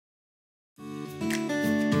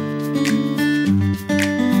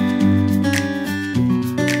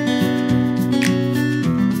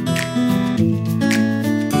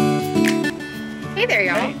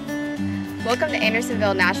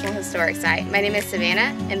Andersonville National Historic Site. My name is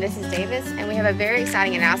Savannah, and this is Davis, and we have a very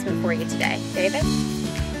exciting announcement for you today. Davis?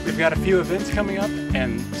 We've got a few events coming up,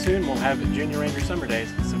 and soon we'll have Junior Ranger Summer Days.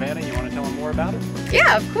 Savannah, you want to tell them more about it?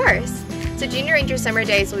 Yeah, of course. So Junior Ranger Summer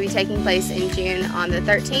Days will be taking place in June on the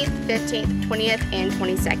 13th, 15th, 20th, and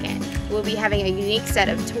 22nd. We'll be having a unique set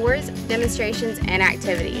of tours, demonstrations, and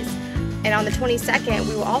activities. And on the 22nd,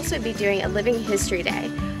 we will also be doing a Living History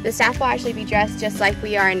Day. The staff will actually be dressed just like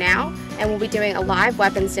we are now, and we'll be doing a live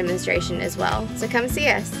weapons demonstration as well. So come see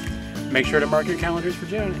us. Make sure to mark your calendars for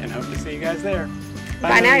June, and hope to see you guys there.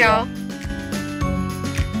 Bye now, y'all.